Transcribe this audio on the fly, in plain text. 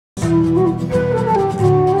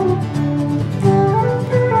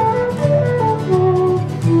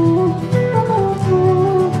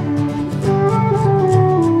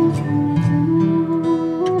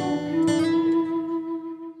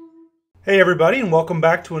everybody, and welcome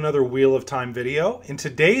back to another Wheel of Time video. In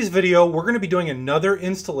today's video, we're going to be doing another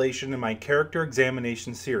installation in my character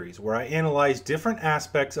examination series where I analyze different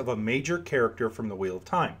aspects of a major character from the Wheel of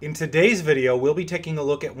Time. In today's video, we'll be taking a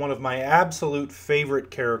look at one of my absolute favorite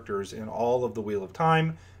characters in all of the Wheel of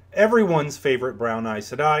Time, everyone's favorite brown Aes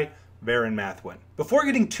Sedai, Verin Mathwin. Before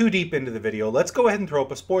getting too deep into the video, let's go ahead and throw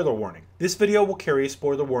up a spoiler warning. This video will carry a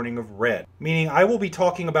spoiler warning of red, meaning I will be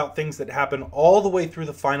talking about things that happen all the way through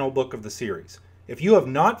the final book of the series. If you have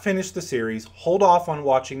not finished the series, hold off on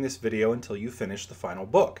watching this video until you finish the final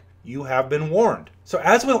book. You have been warned. So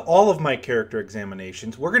as with all of my character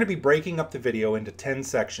examinations, we're going to be breaking up the video into 10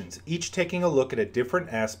 sections, each taking a look at a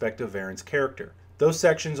different aspect of Verin's character. Those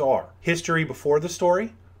sections are history before the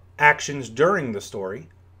story, actions during the story,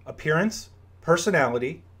 appearance,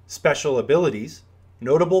 personality, special abilities,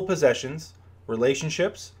 notable possessions,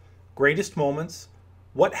 relationships, greatest moments,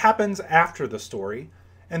 what happens after the story,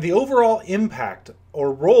 and the overall impact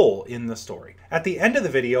or role in the story. At the end of the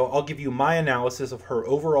video, I'll give you my analysis of her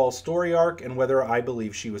overall story arc and whether I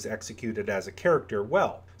believe she was executed as a character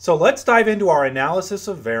well. So let's dive into our analysis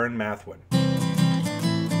of Verin Mathwin.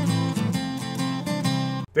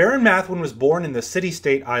 Verin Mathwin was born in the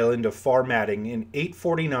city-state island of Far Madding in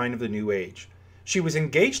 849 of the New Age. She was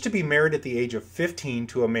engaged to be married at the age of 15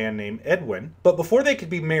 to a man named Edwin, but before they could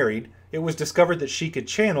be married, it was discovered that she could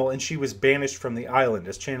channel and she was banished from the island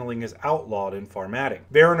as channeling is outlawed in Far Madding.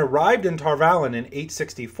 Verin arrived in Tar Valon in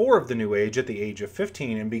 864 of the New Age at the age of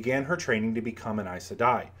 15 and began her training to become an Aes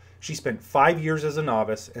Sedai. She spent 5 years as a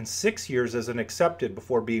novice and 6 years as an accepted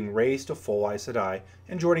before being raised to full Aes Sedai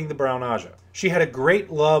and joining the Brown Aja. She had a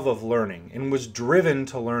great love of learning and was driven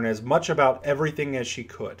to learn as much about everything as she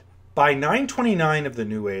could. By 929 of the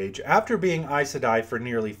New Age, after being Aes Sedai for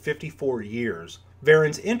nearly 54 years,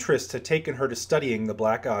 Verin's interests had taken her to studying the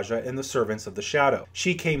Black Aja and the Servants of the Shadow.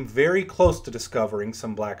 She came very close to discovering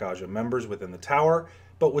some Black Aja members within the tower,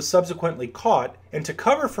 but was subsequently caught, and to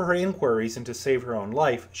cover for her inquiries and to save her own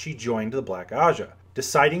life, she joined the Black Aja,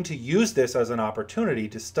 deciding to use this as an opportunity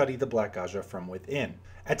to study the Black Aja from within.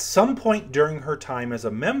 At some point during her time as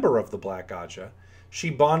a member of the Black Aja,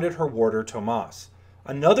 she bonded her warder Tomas,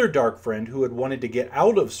 another Dark Friend who had wanted to get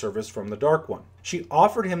out of service from the Dark One. She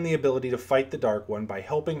offered him the ability to fight the Dark One by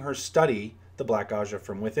helping her study the Black Aja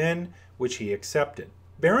from within, which he accepted.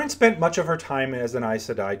 Verin spent much of her time as an Aes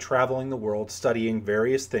Sedai traveling the world studying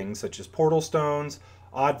various things such as portal stones,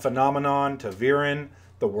 odd phenomenon, ta'veren,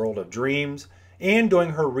 the world of dreams, and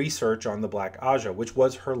doing her research on the Black Aja, which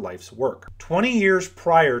was her life's work. 20 years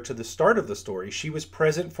prior to the start of the story, she was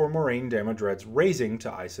present for Moiraine Damodred's raising to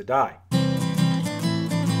Aes Sedai.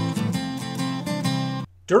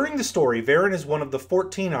 During the story, Verin is one of the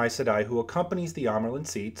 14 Aes Sedai who accompanies the Amyrlin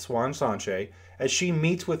Seat, Siuan Sanche, as she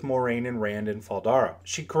meets with Moiraine and Rand in Faldara.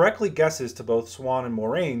 She correctly guesses to both Siuan and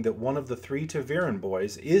Moiraine that one of the 3 ta'veren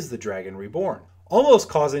boys is the Dragon Reborn, almost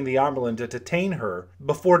causing the Amyrlin to detain her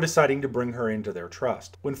before deciding to bring her into their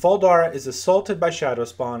trust. When Faldara is assaulted by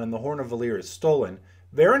Shadowspawn and the Horn of Valyr is stolen,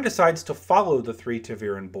 Verin decides to follow the 3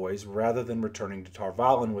 ta'veren boys rather than returning to Tar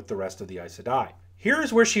Valon with the rest of the Aes Sedai. Here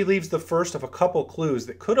is where she leaves the first of a couple clues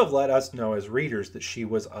that could have let us know as readers that she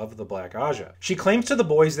was of the Black Aja. She claims to the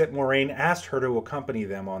boys that Moiraine asked her to accompany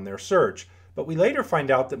them on their search, but we later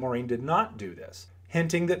find out that Moiraine did not do this,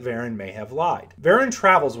 hinting that Verin may have lied. Verin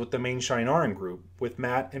travels with the main Shienaran group, with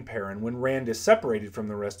Mat and Perrin, when Rand is separated from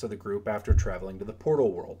the rest of the group after traveling to the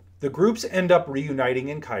Portal World. The groups end up reuniting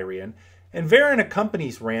in Cairhien, and Verin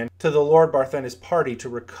accompanies Rand to the Lord Barthena's party to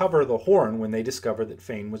recover the horn when they discover that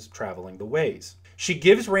Fain was traveling the ways. She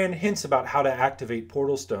gives Rand hints about how to activate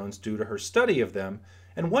portal stones due to her study of them,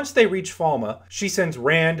 and once they reach Falme, she sends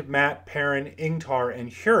Rand, Mat, Perrin, Ingtar,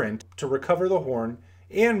 and Hurin to recover the horn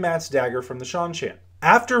and Mat's dagger from the Seanchan.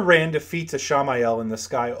 After Rand defeats Ishamael in the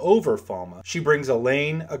sky over Falme, she brings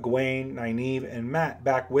Elaine, Egwene, Nynaeve, and Mat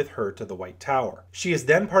back with her to the White Tower. She is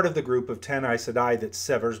then part of the group of 10 Aes Sedai that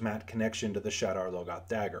severs Mat's connection to the Shadar Logoth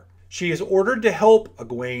dagger. She is ordered to help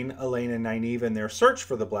Egwene, Elaine, and Nynaeve in their search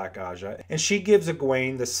for the Black Aja, and she gives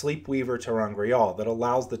Egwene the Sleepweaver ter'angreal that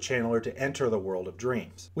allows the channeler to enter the world of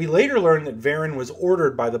dreams. We later learn that Verin was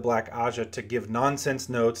ordered by the Black Aja to give nonsense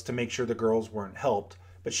notes to make sure the girls weren't helped,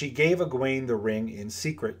 but she gave Egwene the ring in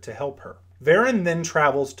secret to help her. Verin then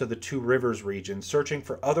travels to the Two Rivers region, searching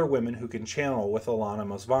for other women who can channel with Alanna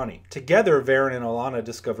Mosvani. Together, Verin and Alanna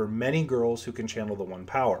discover many girls who can channel the One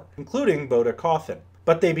Power, including Boda Cawthon.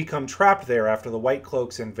 But they become trapped there after the White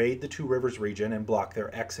Cloaks invade the Two Rivers region and block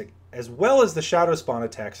their exit, as well as the Shadowspawn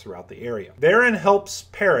attacks throughout the area. Verin helps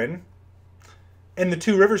Perrin and the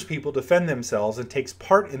Two Rivers people defend themselves and takes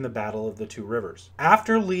part in the Battle of the Two Rivers.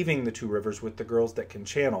 After leaving the Two Rivers with the girls that can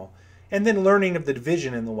channel, And then learning of the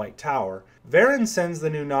division in the White Tower, Verin sends the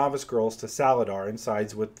new novice girls to Saladar and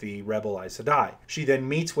sides with the rebel Aes Sedai. She then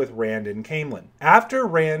meets with Rand and Caemlyn. After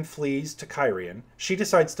Rand flees to Cairhien, she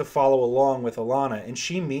decides to follow along with Alanna, and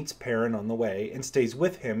she meets Perrin on the way and stays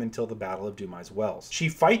with him until the Battle of Dumai's Wells. She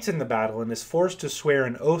fights in the battle and is forced to swear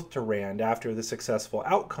an oath to Rand after the successful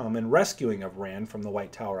outcome and rescuing of Rand from the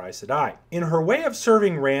White Tower Aes Sedai. In her way of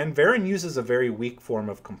serving Rand, Verin uses a very weak form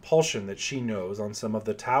of compulsion that she knows on some of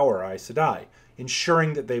the Tower Aes Sedai,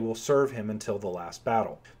 ensuring that they will serve him until the last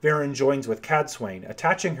battle. Verin joins with Cadsuane,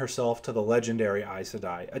 attaching herself to the legendary Aes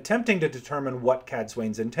Sedai, attempting to determine what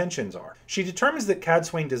Cadsuane's intentions are. She determines that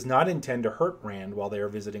Cadsuane does not intend to hurt Rand while they are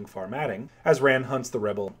visiting Farmading, as Rand hunts the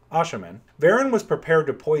rebel Ashamen. Verin was prepared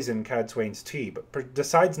to poison Cadsuane's tea, but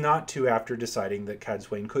decides not to after deciding that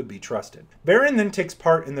Cadsuane could be trusted. Verin then takes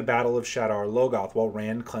part in the Battle of Shadar Logoth while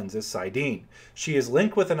Rand cleanses Saidin. She is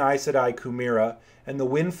linked with an Aes Sedai Kumira and the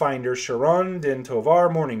Windfinder Sharon din Tovar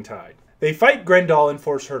Morningtide. They fight Grendel and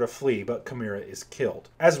force her to flee, but Kumira is killed.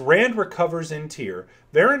 As Rand recovers in Tyr,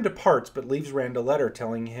 Verin departs but leaves Rand a letter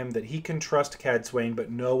telling him that he can trust Cadsuane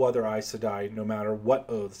but no other Aes Sedai no matter what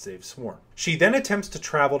oaths they've sworn. She then attempts to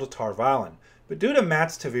travel to Tar Valon, but due to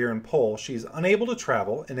Mat's ta'veren pull, she is unable to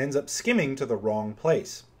travel and ends up skimming to the wrong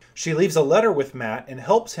place. She leaves a letter with Mat and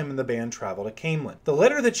helps him and the band travel to Caemlyn. The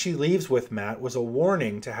letter that she leaves with Mat was a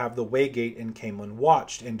warning to have the Waygate in Caemlyn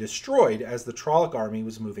watched and destroyed as the Trolloc army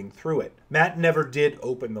was moving through it. Mat never did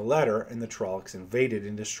open the letter, and the Trollocs invaded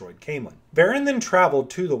and destroyed Caemlyn. Verin then traveled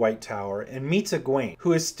to the White Tower and meets Egwene,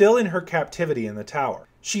 who is still in her captivity in the tower.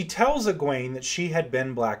 She tells Egwene that she had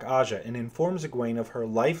been Black Aja and informs Egwene of her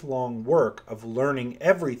lifelong work of learning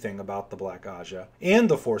everything about the Black Aja and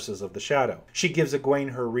the forces of the Shadow. She gives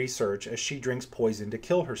Egwene her research as she drinks poison to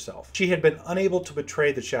kill herself. She had been unable to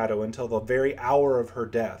betray the Shadow until the very hour of her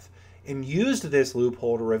death, and used this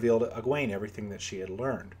loophole to reveal to Egwene everything that she had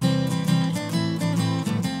learned.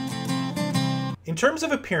 In terms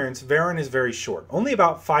of appearance, Verin is very short, only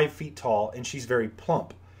about 5 feet tall, and she's very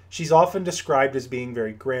plump. She's often described as being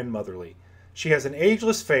very grandmotherly. She has an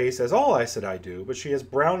ageless face, as all Aes Sedai do, but she has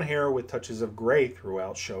brown hair with touches of gray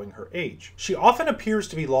throughout, showing her age. She often appears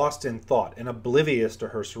to be lost in thought and oblivious to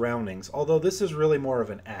her surroundings, although this is really more of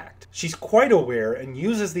an act. She's quite aware and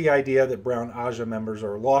uses the idea that Brown Aja members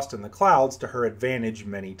are lost in the clouds to her advantage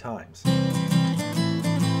many times.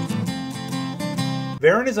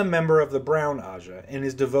 Verin is a member of the Brown Aja and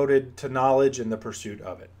is devoted to knowledge and the pursuit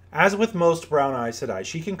of it. As with most Brown Aes Sedai,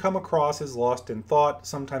 she can come across as lost in thought,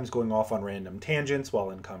 sometimes going off on random tangents while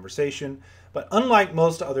in conversation, but unlike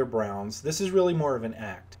most other Browns, this is really more of an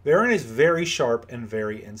act. Verin is very sharp and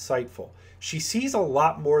very insightful. She sees a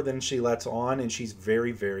lot more than she lets on, and she's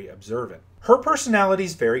very, very observant. Her personality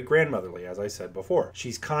is very grandmotherly, as I said before.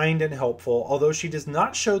 She's kind and helpful, although she does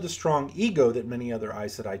not show the strong ego that many other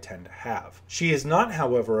Aes Sedai tend to have. She is not,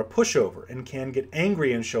 however, a pushover, and can get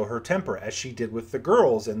angry and show her temper, as she did with the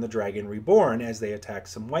girls in The Dragon Reborn as they attack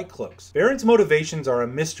some White Cloaks. Verin's motivations are a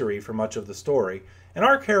mystery for much of the story, and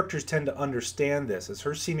our characters tend to understand this, as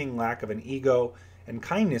her seeming lack of an ego and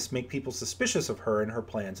kindness make people suspicious of her and her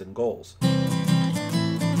plans and goals.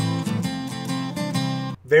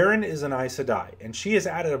 Verin is an Aes Sedai, and she is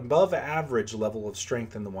at an above average level of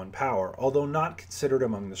strength in the One Power, although not considered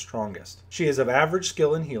among the strongest. She is of average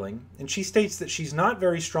skill in healing, and she states that she's not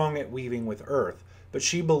very strong at weaving with earth, but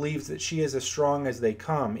she believes that she is as strong as they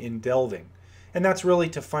come in delving, and that's really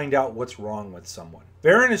to find out what's wrong with someone.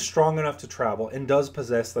 Verin is strong enough to travel and does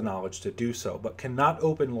possess the knowledge to do so, but cannot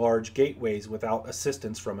open large gateways without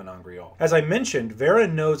assistance from an Angreal. As I mentioned,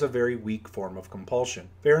 Verin knows a very weak form of compulsion.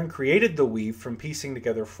 Verin created the weave from piecing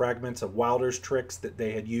together fragments of Wilder's tricks that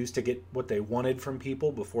they had used to get what they wanted from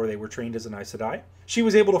people before they were trained as an Aes Sedai. She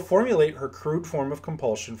was able to formulate her crude form of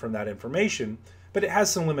compulsion from that information, but it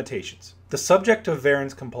has some limitations. The subject of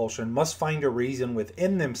Verin's compulsion must find a reason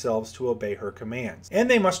within themselves to obey her commands, and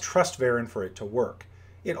they must trust Verin for it to work.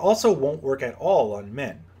 It also won't work at all on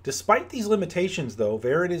men. Despite these limitations, though,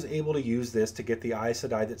 Verin is able to use this to get the Aes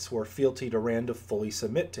Sedai that swore fealty to Rand to fully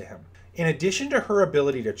submit to him. In addition to her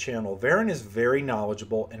ability to channel, Verin is very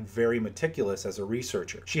knowledgeable and very meticulous as a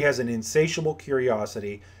researcher. She has an insatiable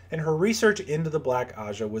curiosity, and her research into the Black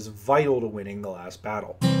Aja was vital to winning the last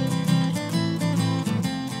battle.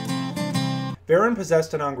 Verin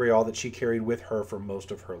possessed an Angreal that she carried with her for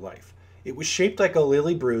most of her life. It was shaped like a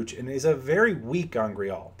lily brooch and is a very weak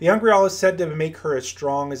Angreal. The Angreal is said to make her as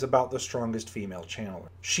strong as about the strongest female channeler.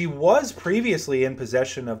 She was previously in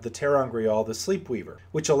possession of the ter'angreal, the Sleepweaver,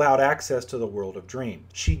 which allowed access to the world of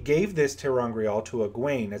dreams. She gave this ter'angreal to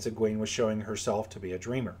Egwene as Egwene was showing herself to be a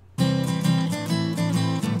dreamer.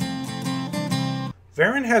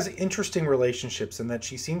 Verin has interesting relationships in that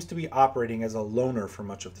she seems to be operating as a loner for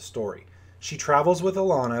much of the story. She travels with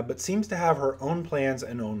Alana, but seems to have her own plans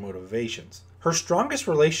and own motivations. Her strongest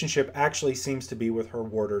relationship actually seems to be with her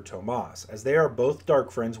warder Tomas, as they are both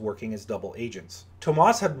dark friends working as double agents.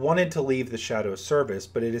 Tomas had wanted to leave the Shadow's service,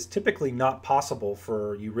 but it is typically not possible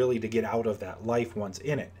for you really to get out of that life once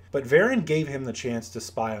in it. But Verin gave him the chance to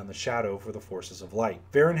spy on the Shadow for the forces of light.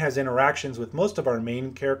 Verin has interactions with most of our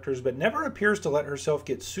main characters, but never appears to let herself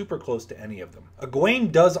get super close to any of them.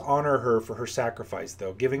 Egwene does honor her for her sacrifice,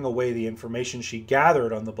 though, giving away the information she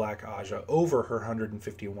gathered on the Black Aja over her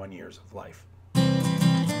 151 years of life.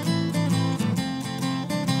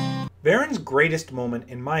 Verin's greatest moment,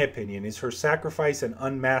 in my opinion, is her sacrifice and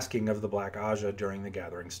unmasking of the Black Aja during the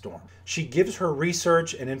Gathering Storm. She gives her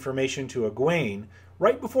research and information to Egwene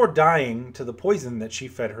right before dying to the poison that she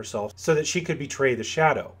fed herself so that she could betray the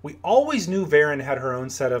Shadow. We always knew Verin had her own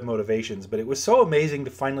set of motivations, but it was so amazing to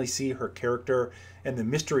finally see her character and the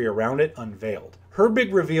mystery around it unveiled. Her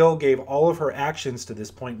big reveal gave all of her actions to this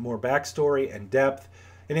point more backstory and depth,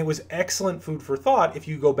 and it was excellent food for thought if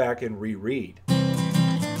you go back and reread.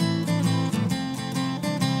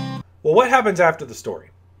 Well, what happens after the story?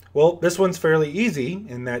 Well, this one's fairly easy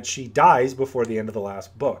in that she dies before the end of the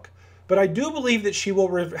last book. But I do believe that she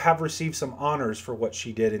will have received some honors for what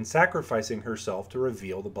she did in sacrificing herself to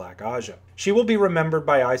reveal the Black Aja. She will be remembered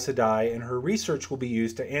by Aes Sedai, and her research will be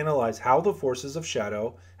used to analyze how the forces of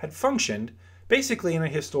Shadow had functioned, basically in a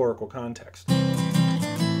historical context.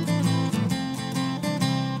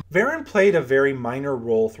 Verin played a very minor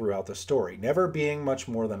role throughout the story, never being much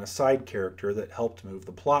more than a side character that helped move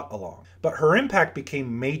the plot along. But her impact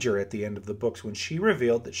became major at the end of the books when she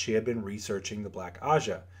revealed that she had been researching the Black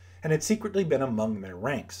Aja, and had secretly been among their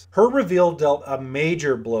ranks. Her reveal dealt a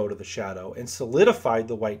major blow to the Shadow and solidified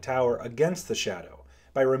the White Tower against the Shadow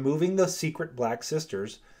by removing the secret Black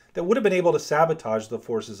Sisters that would have been able to sabotage the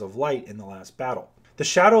forces of light in the last battle. The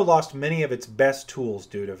Shadow lost many of its best tools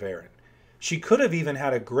due to Verin. She could have even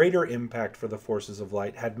had a greater impact for the forces of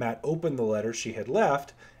light had Mat opened the letter she had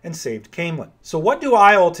left and saved Caemlyn. So what do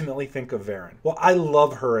I ultimately think of Verin? Well, I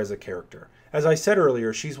love her as a character. As I said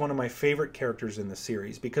earlier, she's one of my favorite characters in the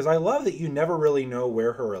series because I love that you never really know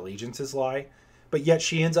where her allegiances lie, but yet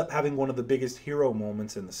she ends up having one of the biggest hero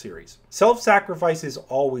moments in the series. Self-sacrifice is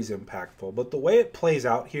always impactful, but the way it plays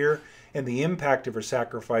out here and the impact of her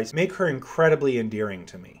sacrifice make her incredibly endearing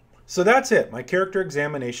to me. So that's it, my character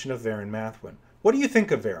examination of Verin Mathwin. What do you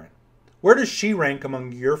think of Verin? Where does she rank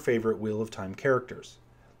among your favorite Wheel of Time characters?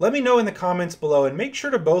 Let me know in the comments below, and make sure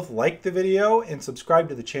to both like the video and subscribe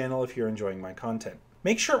to the channel if you're enjoying my content.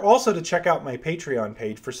 Make sure also to check out my Patreon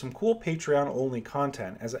page for some cool Patreon-only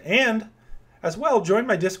content, and as well join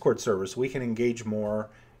my Discord server so we can engage more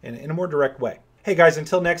in a more direct way. Hey guys,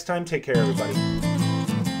 until next time, take care everybody.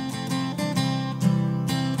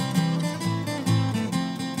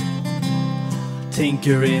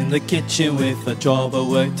 Tinker in the kitchen with a job of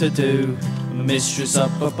work to do. Mistress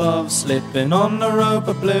up above, slipping on a rope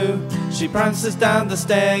of blue. She prances down the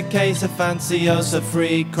staircase, a fancy oh so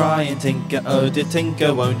free, crying, Tinker, oh dear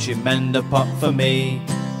Tinker, won't you mend a pot for me?